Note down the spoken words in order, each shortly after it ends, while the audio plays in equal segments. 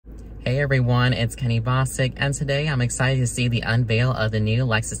Hey everyone, it's Kenny Bosick, and today I'm excited to see the unveil of the new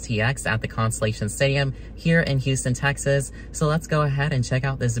Lexus TX at the Constellation Stadium here in Houston, Texas. So let's go ahead and check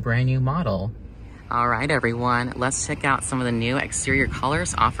out this brand new model. All right everyone, let's check out some of the new exterior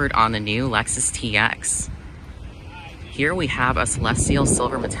colors offered on the new Lexus TX. Here we have a Celestial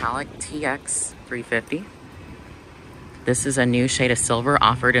Silver Metallic TX 350. This is a new shade of silver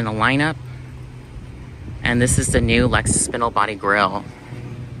offered in the lineup. And this is the new Lexus spindle body grille.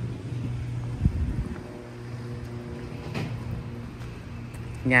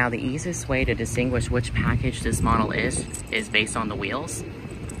 Now, the easiest way to distinguish which package this model is based on the wheels.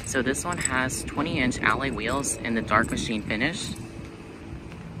 So this one has 20-inch alloy wheels in the dark machine finish.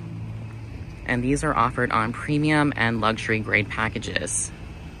 And these are offered on premium and luxury grade packages.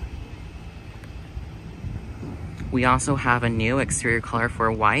 We also have a new exterior color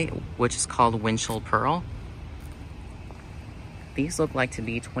for white, which is called Windshield Pearl. These look like to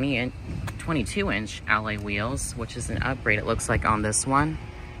be 22-inch alloy wheels, which is an upgrade it looks like on this one.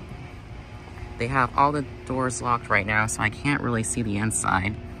 They have all the doors locked right now, so I can't really see the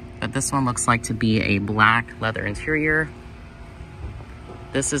inside. But this one looks like to be a black leather interior.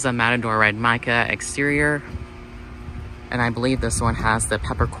 This is a Matador Red Mica exterior. And I believe this one has the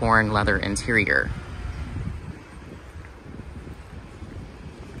peppercorn leather interior.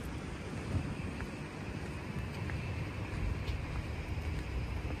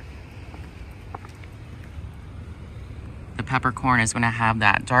 The peppercorn is going to have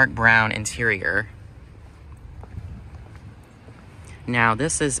that dark brown interior. Now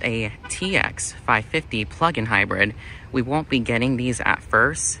this is a TX 550 plug-in hybrid. We won't be getting these at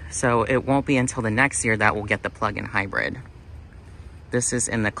first, so it won't be until the next year that we'll get the plug-in hybrid. This is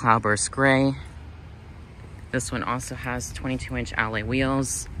in the Cloudburst Gray. This one also has 22-inch alloy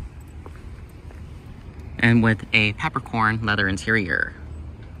wheels and with a peppercorn leather interior.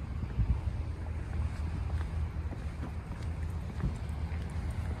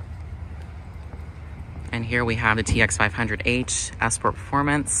 And here we have the TX 500H S-Sport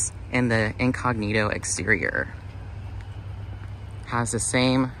Performance in the Incognito exterior. Has the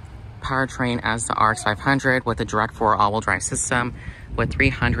same powertrain as the RX 500 with a direct 4 all-wheel drive system with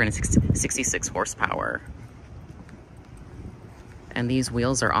 366 horsepower. And these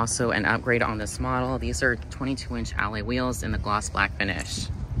wheels are also an upgrade on this model. These are 22-inch alloy wheels in the gloss black finish.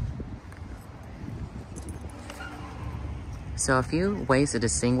 So a few ways to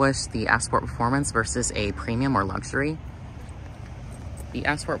distinguish the S-Sport Performance versus a premium or luxury. The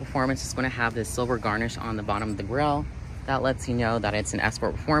S-Sport Performance is going to have this silver garnish on the bottom of the grille. That lets you know that it's an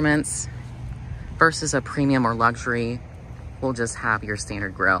S-Sport Performance. Versus a premium or luxury will just have your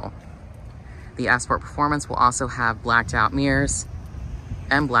standard grille. The S-Sport Performance will also have blacked out mirrors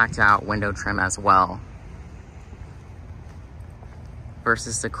and blacked out window trim as well.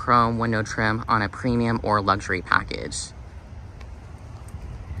 Versus the chrome window trim on a premium or luxury package.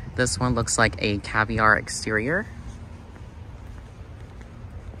 This one looks like a caviar exterior.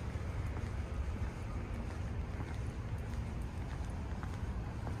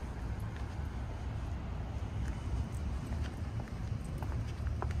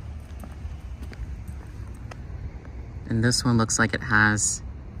 And this one looks like it has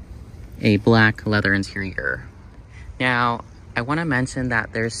a black leather interior. Now, I want to mention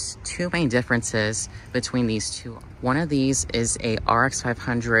that there's two main differences between these two. One of these is a RX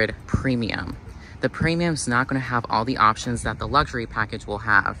 500 Premium. The Premium is not going to have all the options that the luxury package will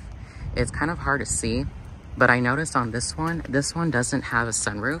have. It's kind of hard to see, but I noticed on this one doesn't have a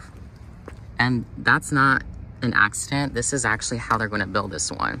sunroof. And that's not an accident. This is actually how they're going to build this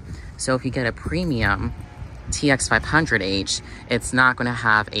one. So if you get a Premium TX 500H, it's not going to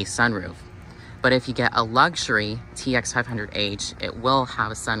have a sunroof. But if you get a luxury TX 500H, it will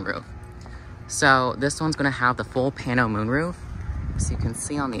have a sunroof. So this one's gonna have the full pano moonroof. So you can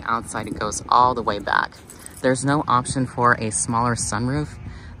see on the outside, it goes all the way back. There's no option for a smaller sunroof.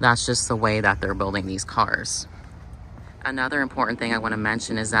 That's just the way that they're building these cars. Another important thing I want to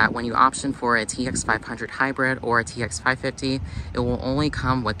mention is that when you option for a TX 500 hybrid or a TX 550, it will only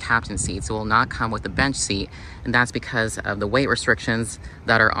come with captain seats. It will not come with a bench seat. And that's because of the weight restrictions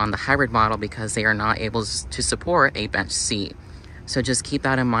that are on the hybrid model because they are not able to support a bench seat. So just keep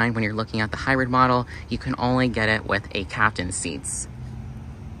that in mind when you're looking at the hybrid model. You can only get it with a captain seats.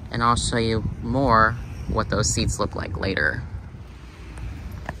 And I'll show you more what those seats look like later.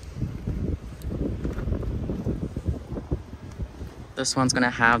 This one's gonna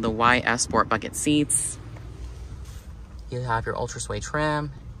have the white S-Sport bucket seats. You have your ultra sway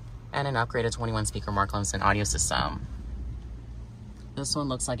trim and an upgraded 21 speaker Mark Levinson audio system. This one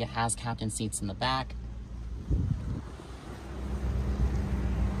looks like it has captain seats in the back.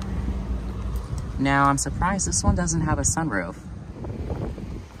 Now, I'm surprised this one doesn't have a sunroof.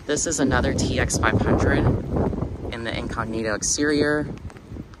 This is another TX500 in the incognito exterior.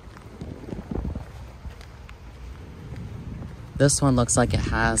 This one looks like it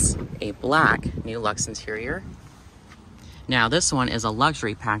has a black new Lux interior. Now, this one is a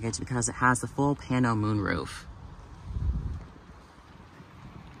luxury package because it has the full pano moonroof.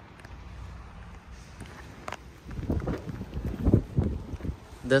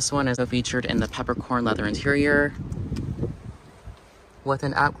 This one is featured in the peppercorn leather interior with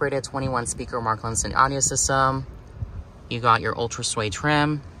an upgraded 21 speaker Mark Levinson audio system. You got your ultra suede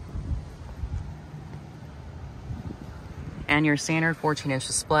trim and your standard 14-inch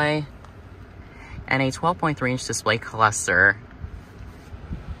display and a 12.3-inch display cluster.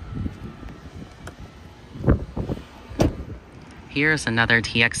 Here's another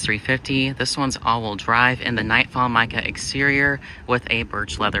TX350. This one's all-wheel drive in the Nightfall mica exterior with a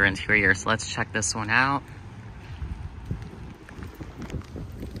birch leather interior. So let's check this one out.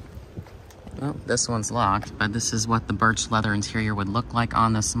 Well, this one's locked, but this is what the birch leather interior would look like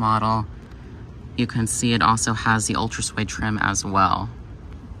on this model. You can see it also has the ultra suede trim as well.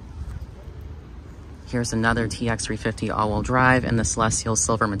 Here's another TX350 all-wheel drive in the Celestial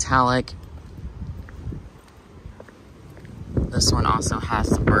Silver Metallic. This one also has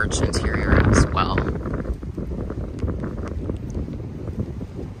the birch interior as well.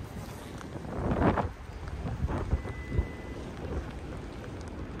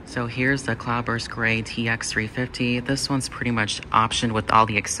 So here's the Cloudburst Gray TX350. This one's pretty much optioned with all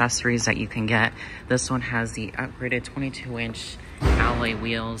the accessories that you can get. This one has the upgraded 22-inch alloy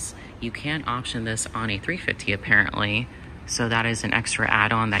wheels. You can option this on a 350 apparently, so that is an extra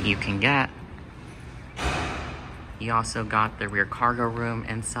add-on that you can get. You also got the rear cargo room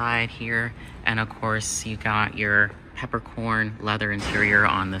inside here, and of course you got your peppercorn leather interior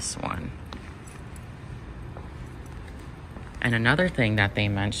on this one. And another thing that they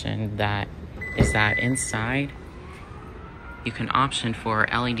mentioned is that inside you can option for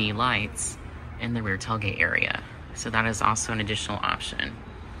LED lights in the rear tailgate area. So that is also an additional option.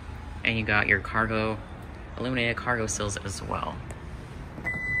 And you got your illuminated cargo sills as well.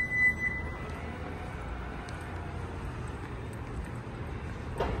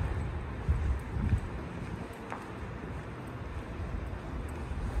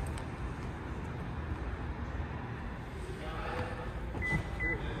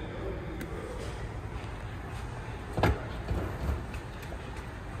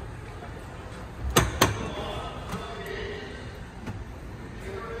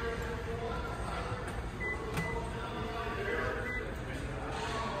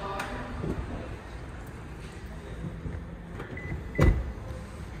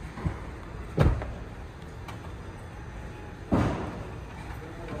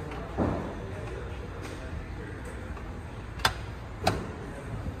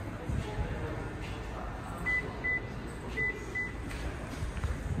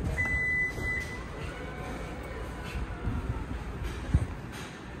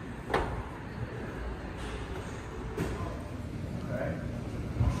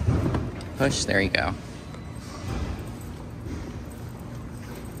 Push, there you go.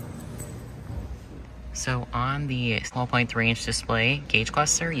 So on the 12.3-inch display gauge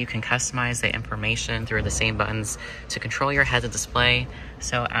cluster, you can customize the information through the same buttons to control your head-up display.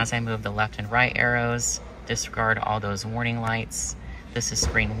 So as I move the left and right arrows, disregard all those warning lights. This is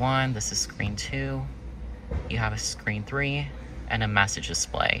screen 1, this is screen 2. You have a screen 3 and a message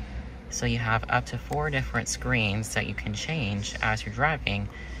display. So you have up to 4 different screens that you can change as you're driving,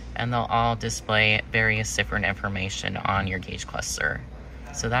 and they'll all display various different information on your gauge cluster.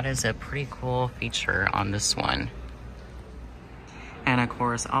 So that is a pretty cool feature on this one. And of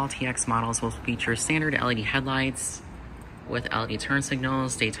course, all TX models will feature standard LED headlights with LED turn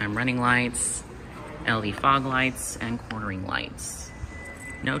signals, daytime running lights, LED fog lights, and cornering lights.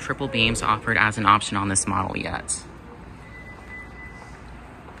 No triple beams offered as an option on this model yet.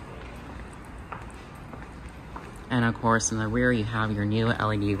 And of course, in the rear, you have your new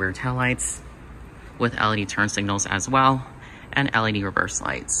LED rear taillights with LED turn signals as well, and LED reverse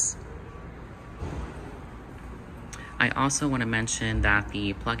lights. I also want to mention that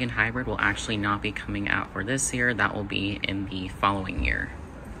the plug-in hybrid will actually not be coming out for this year. That will be in the following year.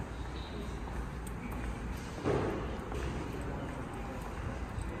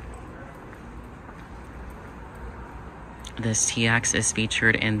 This TX is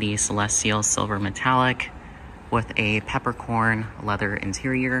featured in the Celestial Silver Metallic with a peppercorn leather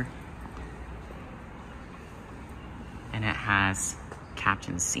interior, and it has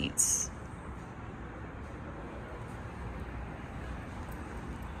captain seats.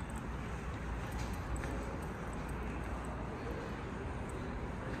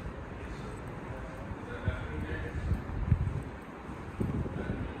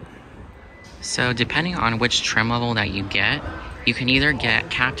 So depending on which trim level that you get, you can either get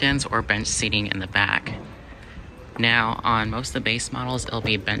captains or bench seating in the back. Now, on most of the base models, it'll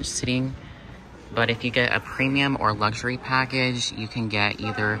be bench seating, but if you get a premium or luxury package, you can get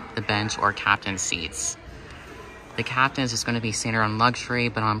either the bench or captain seats. The captains is going to be standard on luxury,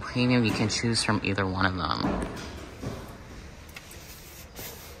 but on premium, you can choose from either one of them.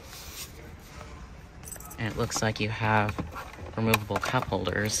 And it looks like you have removable cup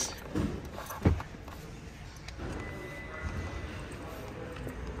holders.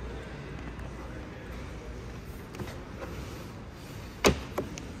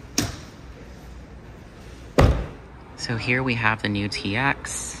 So here we have the new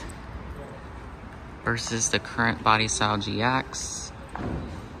TX versus the current body style GX.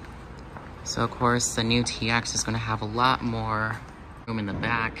 So of course the new TX is going to have a lot more room in the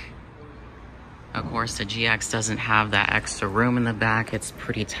back. Of course the GX doesn't have that extra room in the back. It's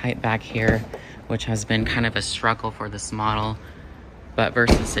pretty tight back here, which has been kind of a struggle for this model. But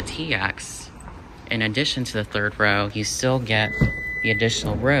versus the TX, in addition to the third row, you still get the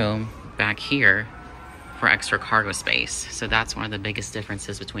additional room back here for extra cargo space. So that's one of the biggest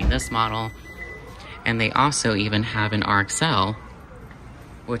differences between this model. And they also even have an RXL,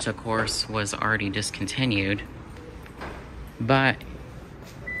 which of course was already discontinued. But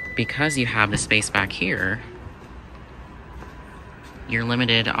because you have the space back here, you're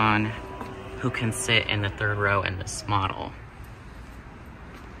limited on who can sit in the third row in this model.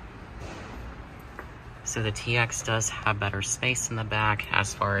 So the TX does have better space in the back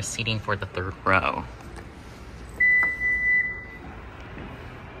as far as seating for the third row.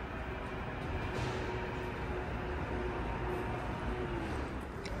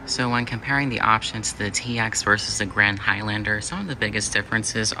 So when comparing the options to the TX versus the Grand Highlander, some of the biggest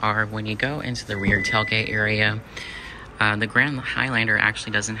differences are when you go into the rear tailgate area, the Grand Highlander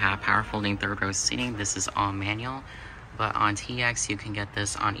actually doesn't have power folding third row seating. This is all manual, but on TX you can get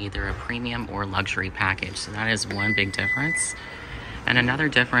this on either a premium or luxury package. So that is one big difference. And another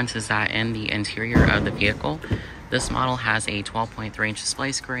difference is that in the interior of the vehicle, this model has a 12.3-inch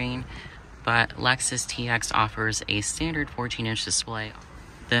display screen, but Lexus TX offers a standard 14-inch display.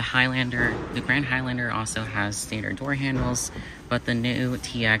 The Grand Highlander also has standard door handles, but the new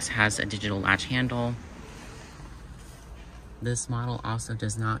TX has a digital latch handle. This model also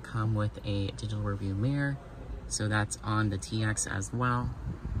does not come with a digital rearview mirror, so that's on the TX as well.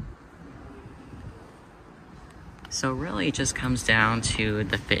 So really it just comes down to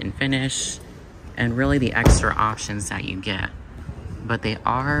the fit and finish and really the extra options that you get. But they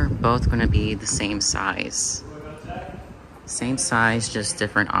are both going to be the same size. Same size, just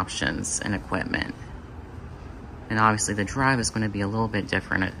different options and equipment. And obviously the drive is going to be a little bit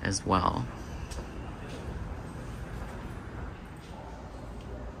different as well.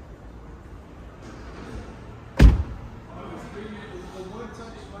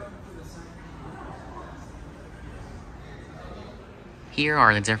 Here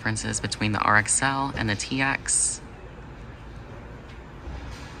are the differences between the RXL and the TX.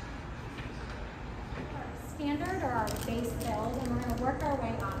 Standard or our base build, and we're going to work our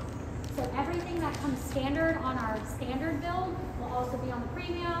way up. So everything that comes standard on our standard build will also be on the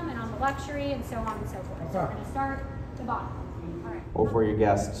premium and on the luxury and so on and so forth. Okay. So we're going to start at the bottom. All right. Or for your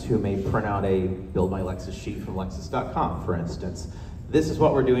guests who may print out a Build My Lexus sheet from Lexus.com, for instance. This is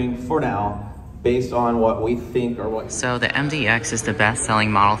what we're doing for now, based on what we think or what... So the MDX is the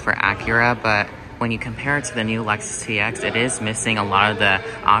best-selling model for Acura, but when you compare it to the new Lexus TX, it is missing a lot of the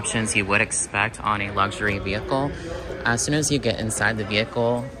options you would expect on a luxury vehicle. As soon as you get inside the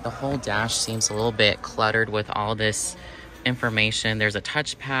vehicle, the whole dash seems a little bit cluttered with all this information. There's a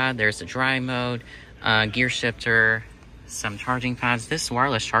touchpad, there's a drive mode, gear shifter, some charging pads. This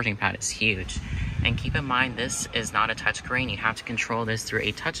wireless charging pad is huge. And keep in mind, this is not a touchscreen. You have to control this through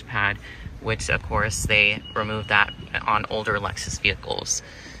a touchpad, which of course they removed that on older Lexus vehicles.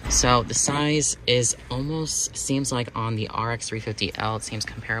 So the size is almost, seems like on the RX 350L, it seems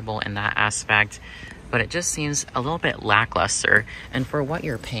comparable in that aspect, but it just seems a little bit lackluster. And for what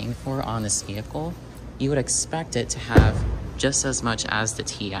you're paying for on this vehicle, you would expect it to have just as much as the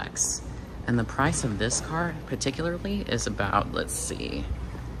TX. And the price of this car particularly is about, let's see,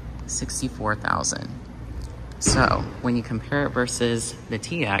 $64,000. So when you compare it versus the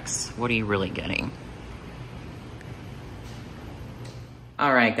TX, what are you really getting?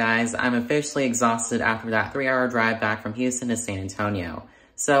 All right, guys, I'm officially exhausted after that 3-hour drive back from Houston to San Antonio.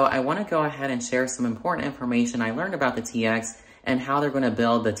 So I want to go ahead and share some important information I learned about the TX and how they're going to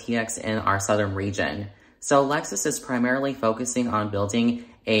build the TX in our southern region. So Lexus is primarily focusing on building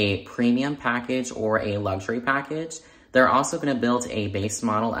a premium package or a luxury package. They're also going to build a base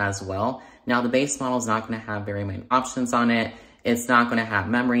model as well. Now, the base model is not going to have very many options on it. It's not going to have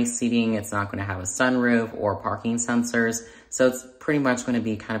memory seating. It's not going to have a sunroof or parking sensors. So it's pretty much going to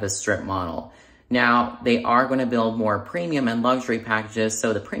be kind of a strip model. Now, they are going to build more premium and luxury packages.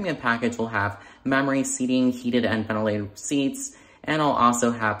 So the premium package will have memory seating, heated and ventilated seats, and it'll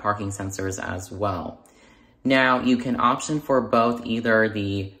also have parking sensors as well. Now, you can option for both either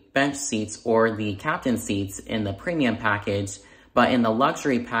the bench seats or the captain seats in the premium package, but in the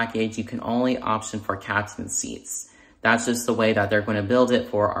luxury package, you can only option for captain seats. That's just the way that they're going to build it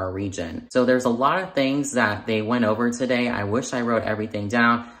for our region. So there's a lot of things that they went over today. I wish I wrote everything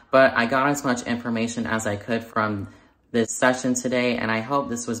down, but I got as much information as I could from this session today, and I hope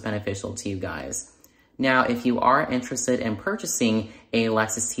this was beneficial to you guys. Now, if you are interested in purchasing a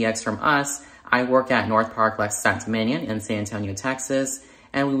Lexus TX from us, I work at North Park Lexus at Dominion in San Antonio, Texas,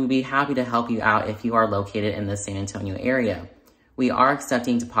 and we would be happy to help you out if you are located in the San Antonio area. We are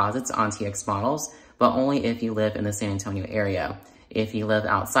accepting deposits on TX models, but only if you live in the San Antonio area. If you live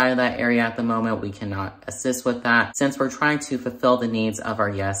outside of that area at the moment, we cannot assist with that since we're trying to fulfill the needs of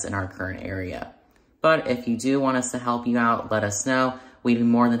our guests in our current area. But if you do want us to help you out, let us know. We'd be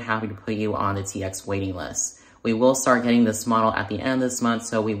more than happy to put you on the TX waiting list. We will start getting this model at the end of this month,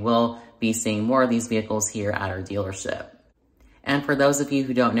 so we will be seeing more of these vehicles here at our dealership. And for those of you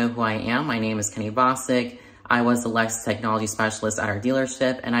who don't know who I am, my name is Kenny Bosick. I was the Lexus Technology Specialist at our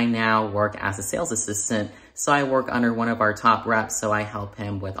dealership, and I now work as a sales assistant. So I work under one of our top reps, so I help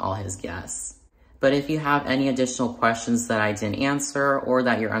him with all his guests. But if you have any additional questions that I didn't answer or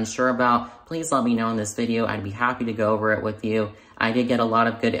that you're unsure about, please let me know in this video. I'd be happy to go over it with you. I did get a lot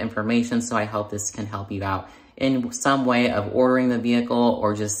of good information, so I hope this can help you out in some way of ordering the vehicle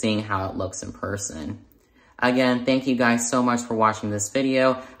or just seeing how it looks in person. Again, thank you guys so much for watching this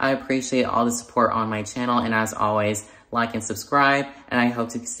video. I appreciate all the support on my channel, and as always, like and subscribe, and I hope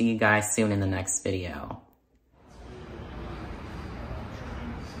to see you guys soon in the next video.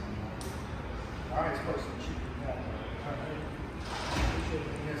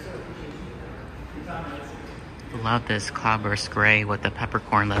 Love this cloudburst gray with the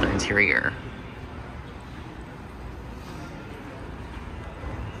peppercorn leather interior.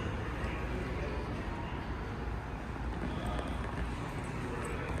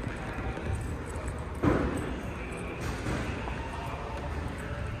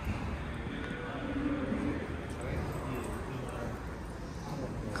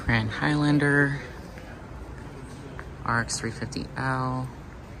 Grand Highlander, RX 350L,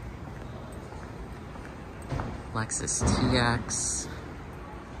 Lexus TX,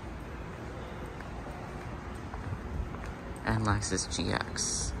 and Lexus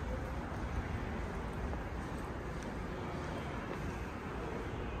GX.